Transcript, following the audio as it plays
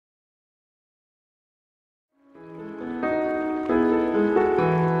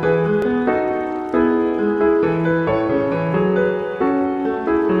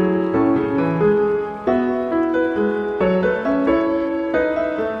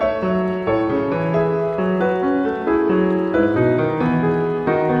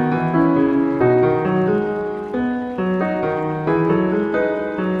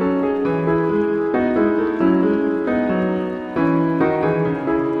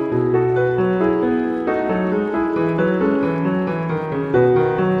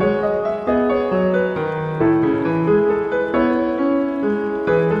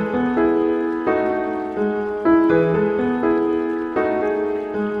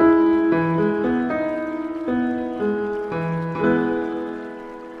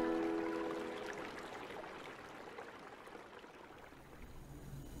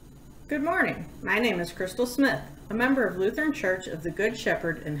My name is Crystal Smith, a member of Lutheran Church of the Good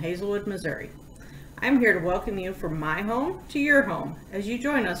Shepherd in Hazelwood, Missouri. I'm here to welcome you from my home to your home as you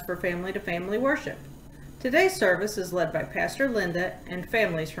join us for family-to-family worship. Today's service is led by Pastor Linda and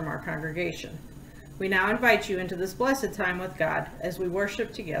families from our congregation. We now invite you into this blessed time with God as we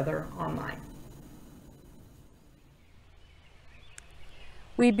worship together online.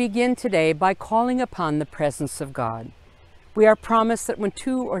 We begin today by calling upon the presence of God. We are promised that when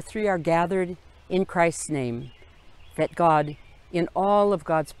 2 or 3 are gathered in Christ's name, that God, in all of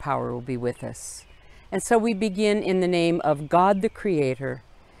God's power, will be with us. And so we begin in the name of God the Creator,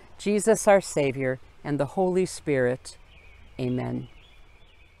 Jesus our Savior, and the Holy Spirit. Amen.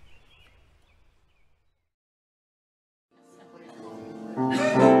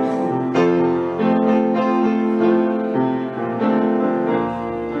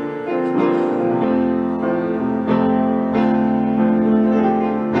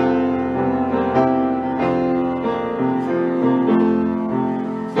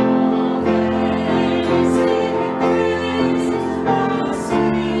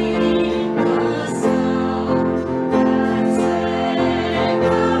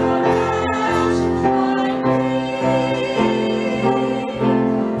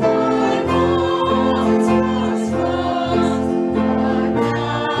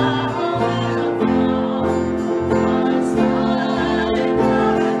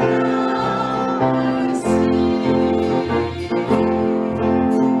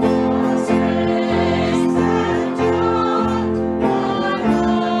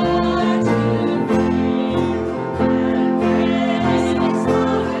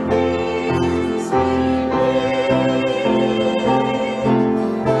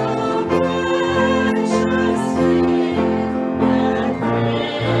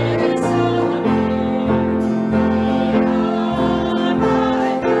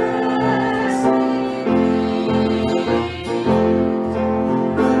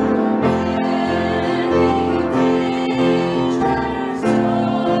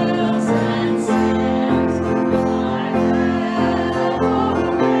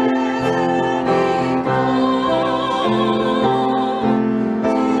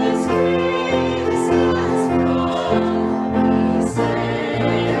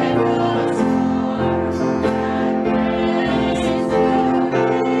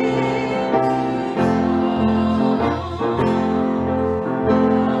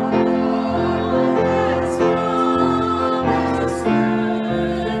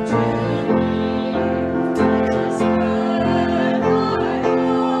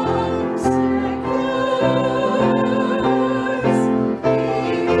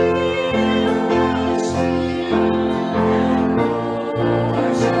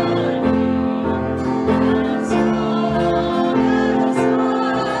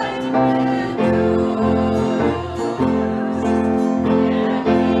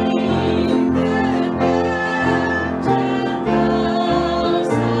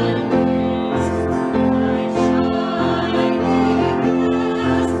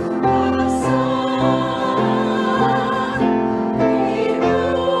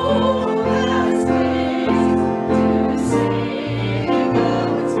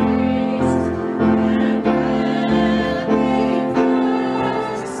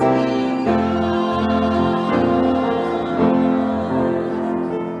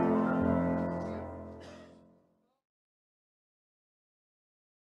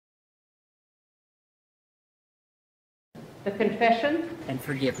 The confession And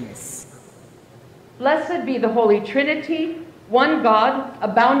forgiveness. Blessed be the Holy Trinity, one God,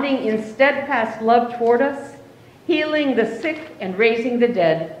 abounding in steadfast love toward us, healing the sick and raising the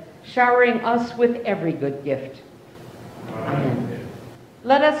dead, showering us with every good gift. Amen.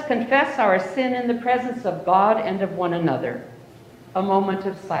 Let us confess our sin in the presence of God and of one another. A moment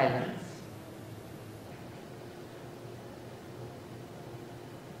of silence.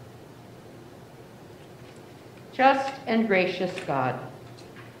 Just and gracious God,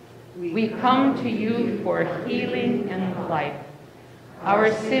 we come to you for healing and life.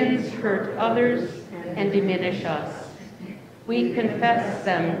 Our sins hurt others and diminish us. We confess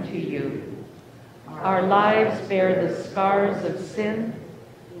them to you. Our lives bear the scars of sin.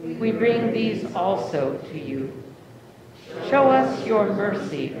 We bring these also to you. Show us your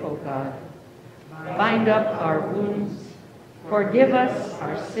mercy, O God. Bind up our wounds, forgive us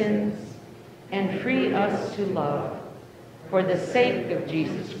our sins, and free us to love, for the sake of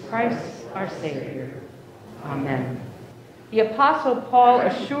Jesus Christ, our Savior. Amen. The Apostle Paul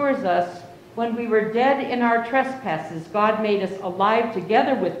assures us, when we were dead in our trespasses, God made us alive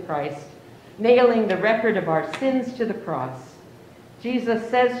together with Christ, nailing the record of our sins to the cross. Jesus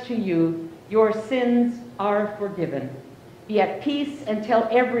says to you, Your sins are forgiven. Be at peace and tell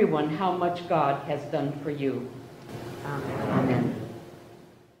everyone how much God has done for you. Amen. Amen.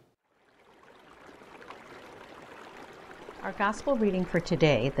 Our gospel reading for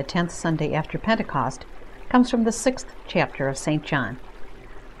today, the 10th Sunday after Pentecost, comes from the 6th chapter of St. John.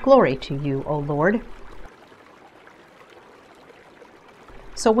 Glory to you, O Lord.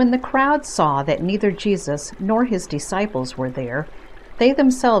 So when the crowd saw that neither Jesus nor his disciples were there, they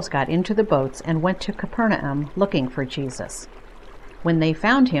themselves got into the boats and went to Capernaum looking for Jesus. When they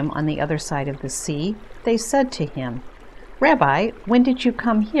found him on the other side of the sea, they said to him, Rabbi, when did you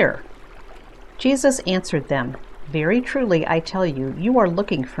come here? Jesus answered them, Very truly I tell you, you are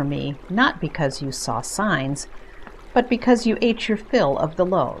looking for me, not because you saw signs, but because you ate your fill of the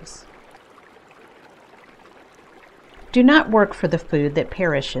loaves. Do not work for the food that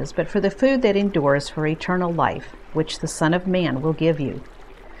perishes, but for the food that endures for eternal life, which the Son of Man will give you.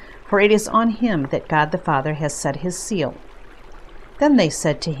 For it is on him that God the Father has set his seal. Then they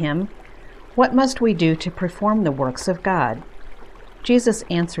said to him, What must we do to perform the works of God? Jesus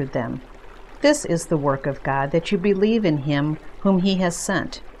answered them, This is the work of God, that you believe in him whom he has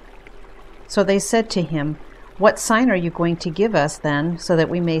sent. So they said to him, What sign are you going to give us then, so that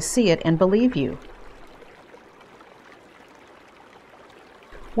we may see it and believe you?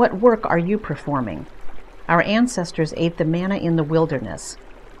 What work are you performing? Our ancestors ate the manna in the wilderness.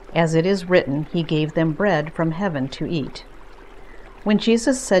 As it is written, he gave them bread from heaven to eat. When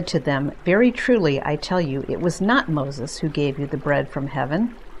Jesus said to them, Very truly I tell you, it was not Moses who gave you the bread from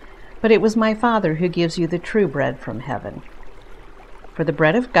heaven, but it was my Father who gives you the true bread from heaven. For the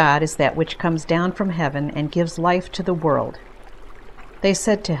bread of God is that which comes down from heaven and gives life to the world. They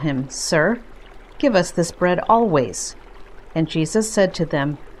said to him, Sir, give us this bread always. And Jesus said to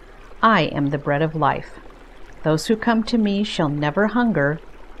them, I am the bread of life. Those who come to me shall never hunger,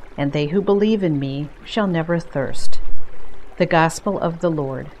 and they who believe in me shall never thirst. The Gospel of the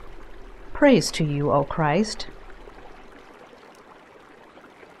Lord. Praise to you, O Christ.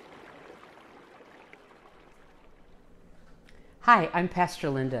 Hi, I'm Pastor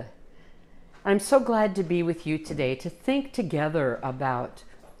Linda. I'm so glad to be with you today to think together about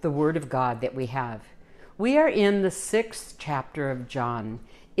the Word of God that we have. We are in the 6th chapter of John.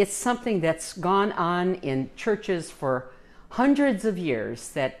 It's something that's gone on in churches for hundreds of years,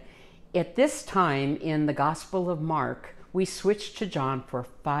 that at this time in the Gospel of Mark, we switched to John for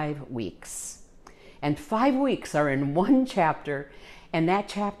 5 weeks. And 5 weeks are in one chapter, and that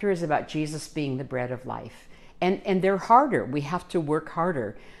chapter is about Jesus being the bread of life. And they're harder. We have to work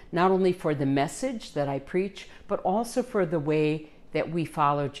harder, not only for the message that I preach, but also for the way that we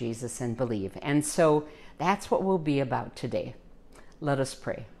follow Jesus and believe. And so that's what we'll be about today. Let us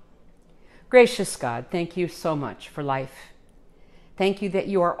pray. Gracious God, thank you so much for life. Thank you that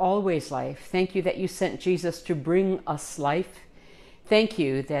you are always life. Thank you that you sent Jesus to bring us life. Thank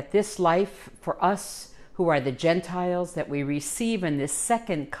you that this life for us who are the Gentiles that we receive in this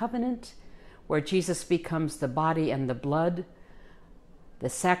second covenant, where Jesus becomes the body and the blood, the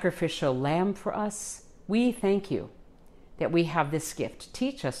sacrificial lamb for us, we thank you that we have this gift.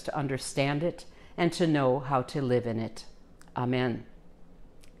 Teach us to understand it and to know how to live in it. Amen.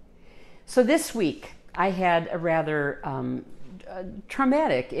 So this week, I had a rather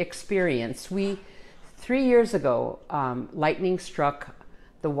traumatic experience. 3 years ago, lightning struck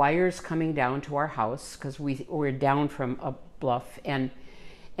the wires coming down to our house, because we were down from a bluff, and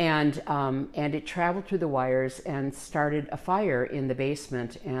it traveled through the wires and started a fire in the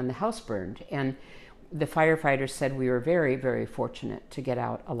basement, and the house burned. And the firefighters said we were very, very fortunate to get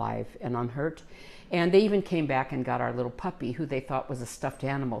out alive and unhurt. And they even came back and got our little puppy, who they thought was a stuffed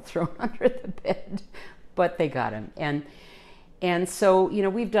animal thrown under the bed, but they got him. And so, you know,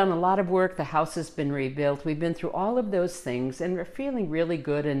 we've done a lot of work. The house has been rebuilt. We've been through all of those things, and we're feeling really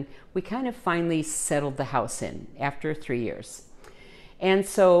good. And we kind of finally settled the house in after 3 years. And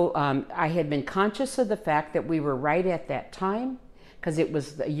so I had been conscious of the fact that we were right at that time, because it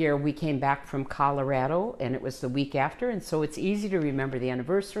was the year we came back from Colorado, and it was the week after. And so it's easy to remember the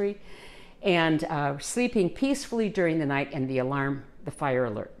anniversary. And sleeping peacefully during the night, and the fire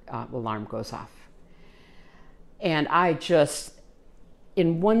alert alarm goes off. And I just,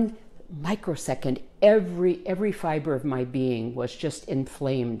 in one microsecond, every fiber of my being was just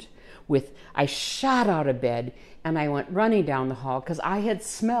inflamed with, I shot out of bed and I went running down the hall, because I had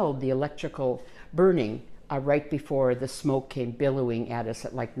smelled the electrical burning right before the smoke came billowing at us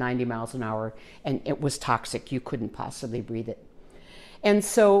at like 90 miles an hour, and it was toxic. You couldn't possibly breathe it. And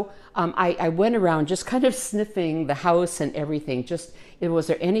so I went around just kind of sniffing the house and everything. Just, was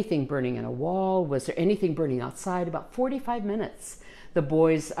there anything burning in a wall? Was there anything burning outside? About 45 minutes. The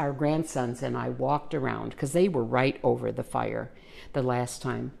boys, our grandsons, and I walked around because they were right over the fire the last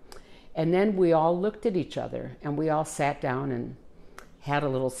time. And then we all looked at each other and we all sat down and had a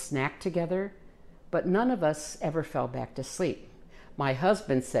little snack together, but none of us ever fell back to sleep. My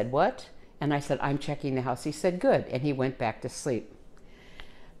husband said, "What?" And I said, "I'm checking the house." He said, "Good." And he went back to sleep.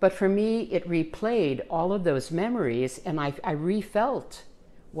 But for me, it replayed all of those memories, and I refelt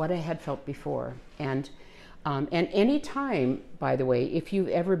what I had felt before. And any time, by the way, if you've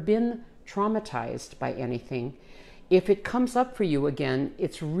ever been traumatized by anything, if it comes up for you again,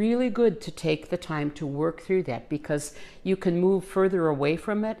 it's really good to take the time to work through that, because you can move further away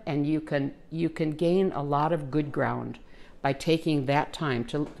from it, and you can gain a lot of good ground by taking that time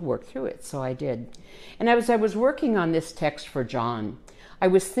to work through it. So I did. And as I was working on this text for John, I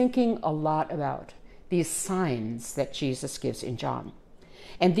was thinking a lot about these signs that Jesus gives in John.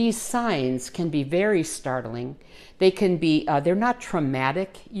 And these signs can be very startling. They can be, they're not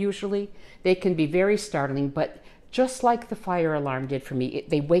traumatic usually. They can be very startling, but just like the fire alarm did for me,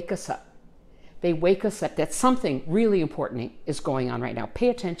 they wake us up. They wake us up that something really important is going on right now. Pay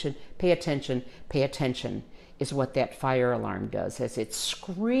attention, pay attention, pay attention is what that fire alarm does, as it's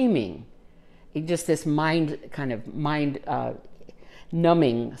screaming. Just this mind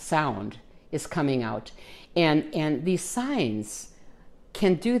numbing sound is coming out. And these signs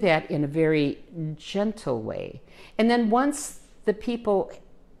can do that in a very gentle way. And then once the people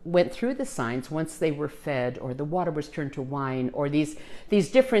went through the signs, once they were fed, or the water was turned to wine, or these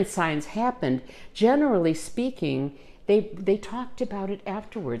different signs happened, generally speaking, they talked about it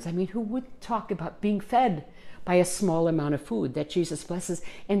afterwards. I mean, who would talk about being fed by a small amount of food that Jesus blesses?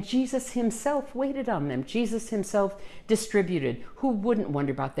 And Jesus himself waited on them. Jesus himself distributed. Who wouldn't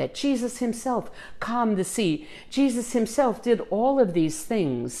wonder about that? Jesus himself calmed the sea. Jesus himself did all of these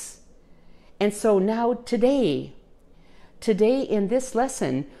things. And so now today in this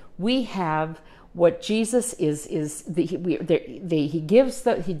lesson, we have what Jesus he does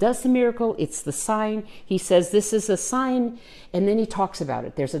the miracle. It's the sign. He says this is a sign, and then he talks about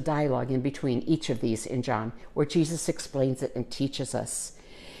it. There's a dialogue in between each of these in John where Jesus explains it and teaches us.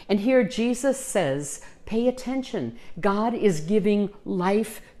 And here Jesus says, pay attention. God is giving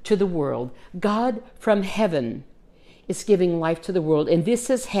life to the world. God from heaven is giving life to the world, and this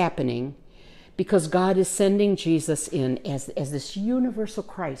is happening because God is sending Jesus in as this universal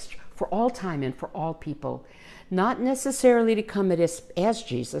Christ for all time and for all people, not necessarily to come as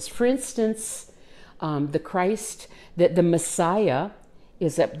Jesus. For instance, the Christ, the Messiah,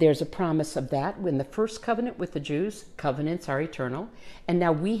 there's a promise of that. When the first covenant with the Jews, covenants are eternal, and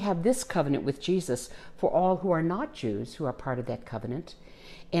now we have this covenant with Jesus for all who are not Jews, who are part of that covenant.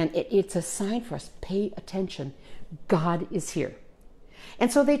 And it's a sign for us, pay attention. God is here.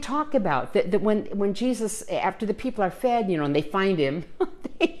 And so they talk about that when Jesus, after the people are fed, and they find him,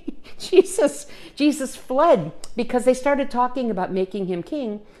 Jesus fled because they started talking about making him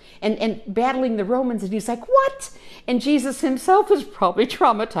king and battling the Romans. And he's like, what? And Jesus himself is probably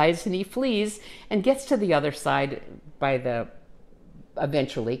traumatized, and he flees and gets to the other side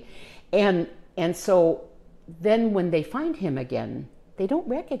eventually. And so then when they find him again, they don't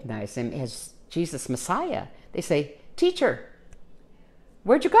recognize him as Jesus Messiah. They say, teacher,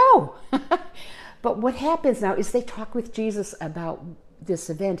 where'd you go? But what happens now is they talk with Jesus about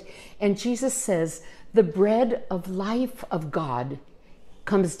this event, and Jesus says, the bread of life of God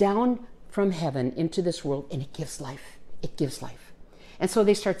comes down from heaven into this world, and it gives life. It gives life. And so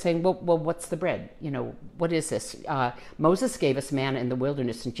they start saying, well, what's the bread? What is this? Moses gave us manna in the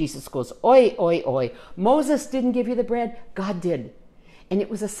wilderness, and Jesus goes, oi, oi, oi. Moses didn't give you the bread, God did. And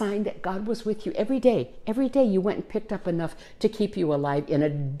it was a sign that God was with you every day. Every day you went and picked up enough to keep you alive in a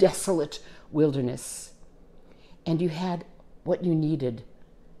desolate wilderness. And you had what you needed,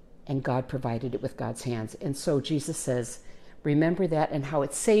 and God provided it with God's hands. And so Jesus says, remember that, and how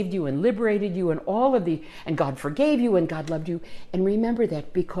it saved you and liberated you, and and God forgave you, and God loved you. And remember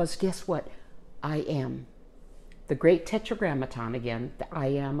that, because guess what? I am. The great tetragrammaton again, the I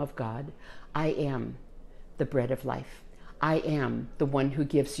am of God. I am the bread of life. I am the one who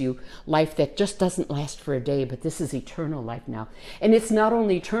gives you life that just doesn't last for a day, but this is eternal life now. And it's not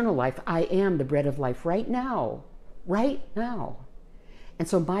only eternal life, I am the bread of life right now. Right now. And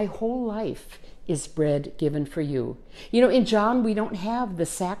so my whole life is bread given for you. In John, we don't have the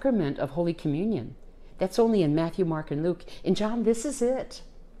sacrament of Holy Communion. That's only in Matthew, Mark, and Luke. In John, this is it.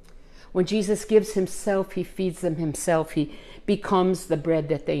 When Jesus gives himself, he feeds them himself. He becomes the bread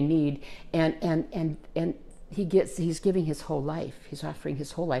that they need. And he's giving his whole life. He's offering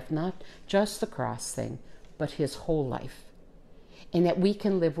his whole life, not just the cross thing, but his whole life. And that we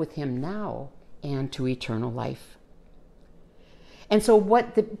can live with him now and to eternal life. And so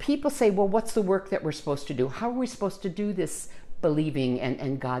what the people say, well, what's the work that we're supposed to do? How are we supposed to do this believing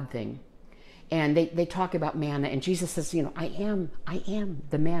and God thing? And they talk about manna, and Jesus says, you know, I am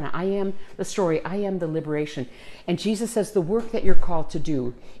the manna. I am the story. I am the liberation. And Jesus says the work that you're called to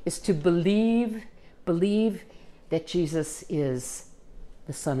do is to believe that Jesus is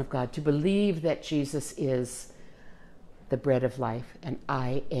the Son of God, to believe that Jesus is the bread of life, and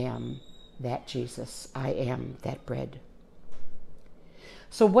I am that Jesus. I am that bread.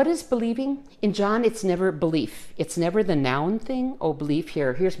 So what is believing? In John, it's never belief. It's never the noun thing. Oh, belief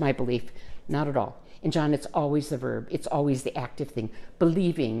here. Here's my belief. Not at all. In John, it's always the verb. It's always the active thing.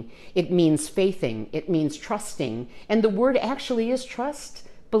 Believing. It means faithing. It means trusting. And the word actually is trust.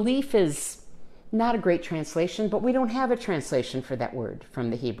 Belief is not a great translation, but we don't have a translation for that word from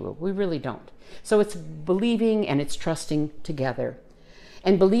the Hebrew. We really don't. So it's believing and it's trusting together.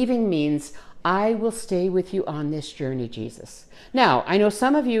 And believing means, I will stay with you on this journey, Jesus. Now, I know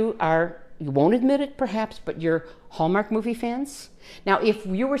some of you won't admit it perhaps, but you're Hallmark movie fans. Now, if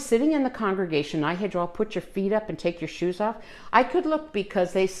you were sitting in the congregation, I had you all put your feet up and take your shoes off, I could look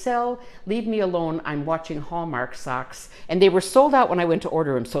because they sell Leave Me Alone, I'm Watching Hallmark socks, and they were sold out when I went to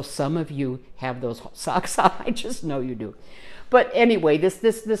order them, so some of you have those socks on. I just know you do. But anyway,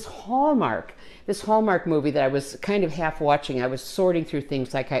 this Hallmark movie that I was kind of half watching, I was sorting through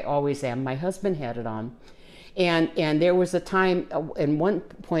things like I always am. My husband had it on. And there was a time, in one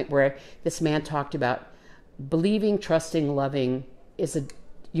point where this man talked about believing, trusting, loving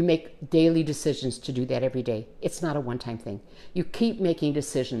you make daily decisions to do that every day. It's not a one-time thing. You keep making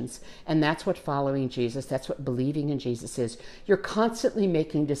decisions, and that's what following Jesus, that's what believing in Jesus is. You're constantly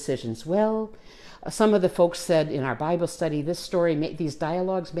making decisions. Well, some of the folks said in our Bible study, these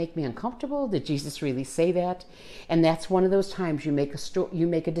dialogues make me uncomfortable. Did Jesus really say that? And that's one of those times you make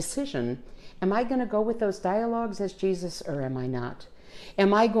a decision. Am I going to go with those dialogues as Jesus, or am I not?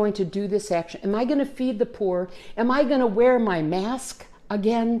 Am I going to do this action? Am I going to feed the poor? Am I going to wear my mask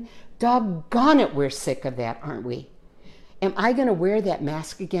again? Doggone it, we're sick of that, aren't we? Am I going to wear that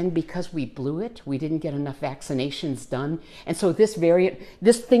mask again because we blew it? We didn't get enough vaccinations done. And so this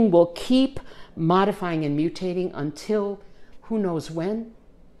thing will keep modifying and mutating until who knows when.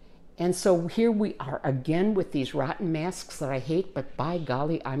 And so here we are again with these rotten masks that I hate, but by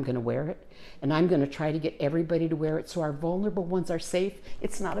golly, I'm going to wear it. And I'm going to try to get everybody to wear it so our vulnerable ones are safe.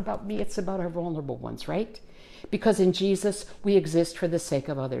 It's not about me, it's about our vulnerable ones, right? Because in Jesus, we exist for the sake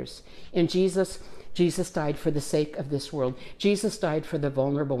of others. In Jesus died for the sake of this world. Jesus died for the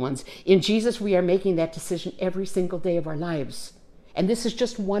vulnerable ones. In Jesus, we are making that decision every single day of our lives. And this is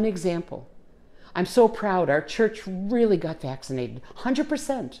just one example. I'm so proud. Our church really got vaccinated,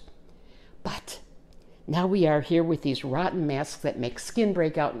 100%. But now we are here with these rotten masks that make skin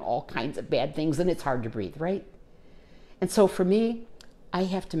break out and all kinds of bad things, and it's hard to breathe, right? And so for me, I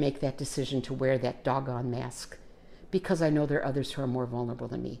have to make that decision to wear that doggone mask because I know there are others who are more vulnerable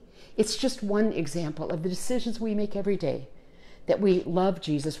than me. It's just one example of the decisions we make every day, that we love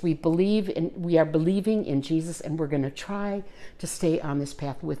Jesus, we are believing in Jesus, and we're going to try to stay on this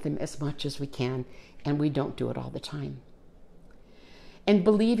path with him as much as we can, and we don't do it all the time. And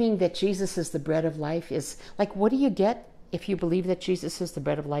believing that Jesus is the bread of life is like, what do you get if you believe that Jesus is the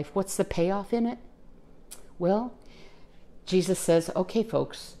bread of life? What's the payoff in it? Well, Jesus says, okay,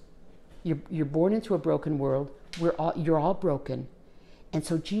 folks, you're born into a broken world. You're all broken. And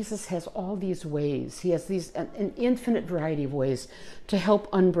so Jesus has all these ways. He has an infinite variety of ways to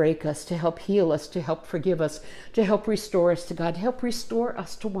help unbreak us, to help heal us, to help forgive us, to help restore us to God, to help restore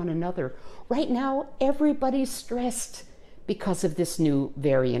us to one another. Right now, everybody's stressed because of this new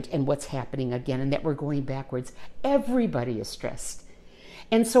variant and what's happening again, and that we're going backwards. Everybody is stressed.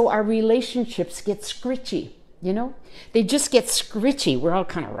 And so our relationships get scritchy, you know? They just get scritchy. We're all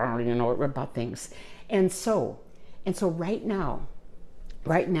kind of, about things. And so right now,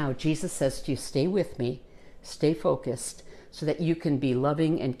 Jesus says to you, stay with me, stay focused, so that you can be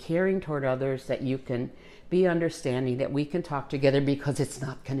loving and caring toward others, that you can be understanding, that we can talk together, because it's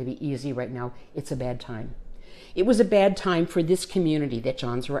not going to be easy right now. It's a bad time. It was a bad time for this community that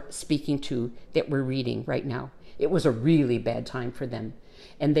John's speaking to, that we're reading right now. It was a really bad time for them.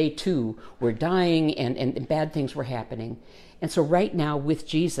 And they too were dying, and bad things were happening. And so right now with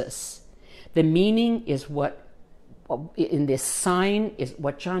Jesus, the meaning is what, in this sign, is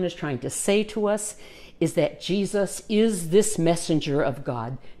what John is trying to say to us, is that Jesus is this messenger of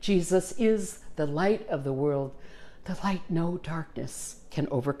God. Jesus is the light of the world, the light no darkness can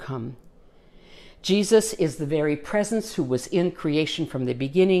overcome. Jesus is the very presence who was in creation from the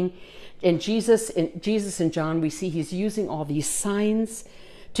beginning. And Jesus in John, we see he's using all these signs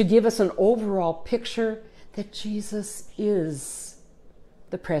to give us an overall picture that Jesus is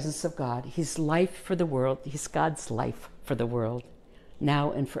the presence of God. He's life for the world. He's God's life for the world,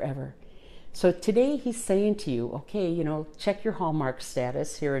 now and forever. So today he's saying to you, okay, check your Hallmark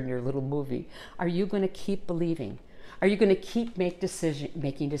status here in your little movie. Are you going to keep believing? Are you going to keep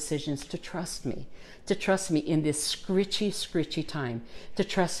making decisions to trust me in this scritchy time, to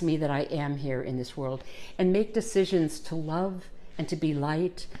trust me that I am here in this world, and make decisions to love and to be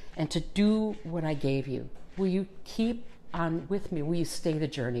light and to do what I gave you? Will you keep on with me? Will you stay the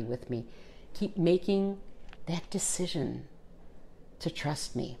journey with me? Keep making that decision to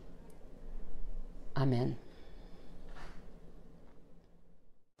trust me. Amen.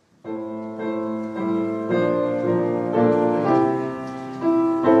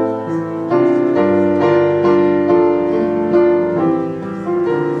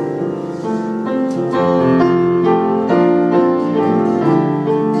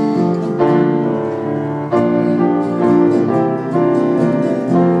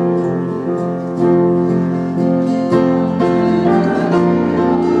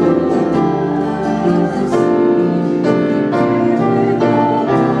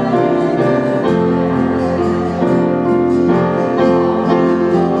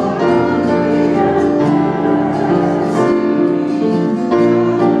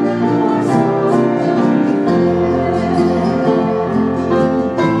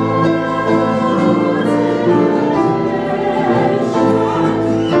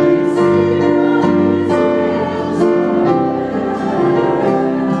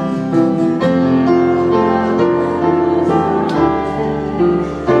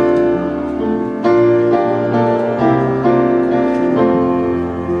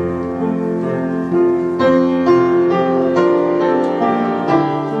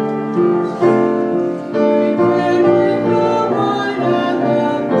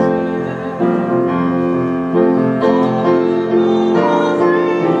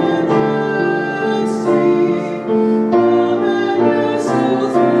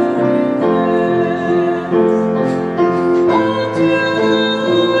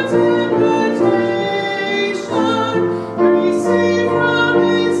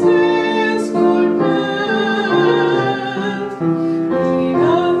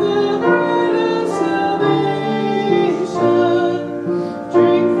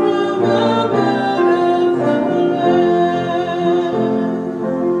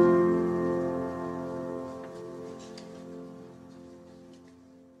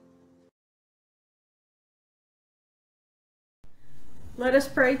 Let us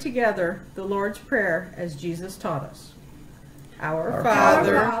pray together the Lord's Prayer as Jesus taught us. Our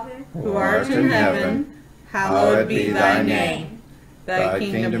Father, who art in heaven, hallowed be thy name. Thy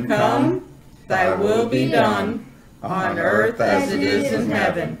kingdom come, thy will be done, on earth as it is in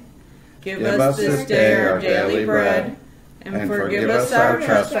heaven. Give us this day our daily bread, and forgive us our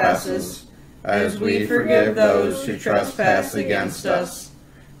trespasses, as we forgive those who trespass against us.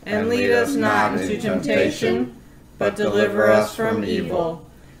 And lead us not into temptation, but deliver us from evil.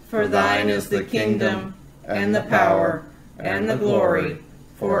 For thine is the kingdom, and the power, and the glory,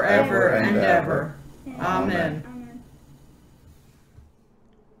 forever and ever. Amen.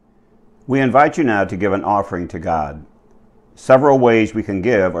 We invite you now to give an offering to God. Several ways we can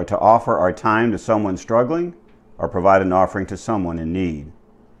give are to offer our time to someone struggling or provide an offering to someone in need,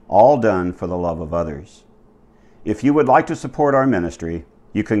 all done for the love of others. If you would like to support our ministry,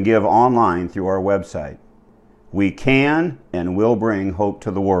 you can give online through our website. We can and will bring hope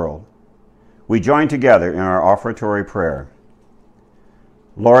to the world. We join together in our offertory prayer.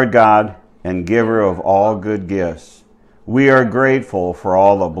 Lord God and giver of all good gifts, we are grateful for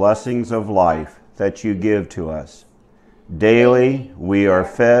all the blessings of life that you give to us. Daily we are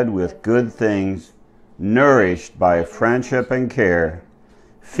fed with good things, nourished by friendship and care,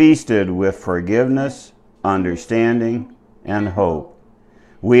 feasted with forgiveness, understanding, and hope.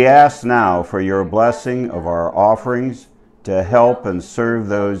 We ask now for your blessing of our offerings to help and serve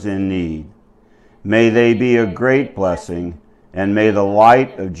those in need. May they be a great blessing, and may the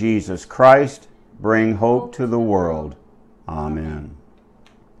light of Jesus Christ bring hope to the world. Amen.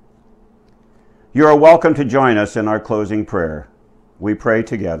 You are welcome to join us in our closing prayer. We pray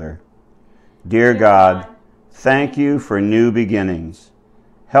together. Dear God, thank you for new beginnings.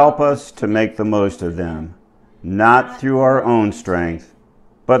 Help us to make the most of them, not through our own strength,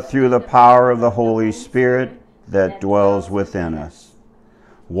 but through the power of the Holy Spirit that dwells within us.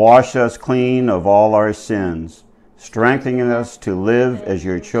 Wash us clean of all our sins, strengthening us to live as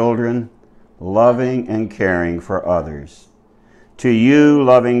your children, loving and caring for others. To you,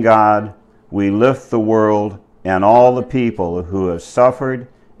 loving God, we lift the world and all the people who have suffered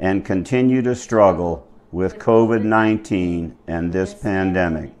and continue to struggle with COVID-19 and this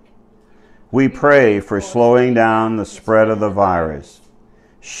pandemic. We pray for slowing down the spread of the virus.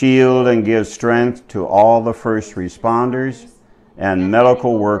 Shield and give strength to all the first responders and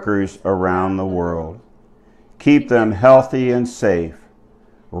medical workers around the world. Keep them healthy and safe.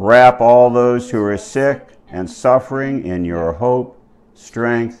 Wrap all those who are sick and suffering in your hope,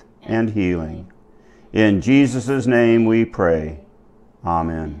 strength, and healing. In Jesus' name we pray.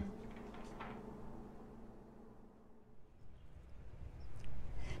 Amen.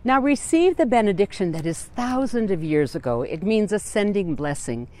 Now receive the benediction that is thousands of years ago. It means ascending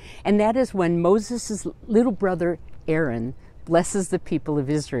blessing, and that is when Moses' little brother Aaron blesses the people of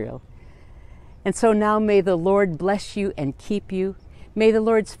Israel. And so now may the Lord bless you and keep you. May the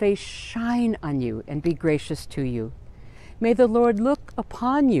Lord's face shine on you and be gracious to you. May the Lord look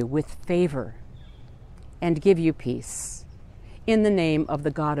upon you with favor and give you peace. In the name of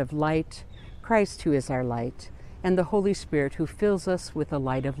the God of light, Christ who is our light, and the Holy Spirit who fills us with the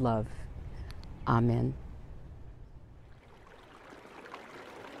light of love. Amen.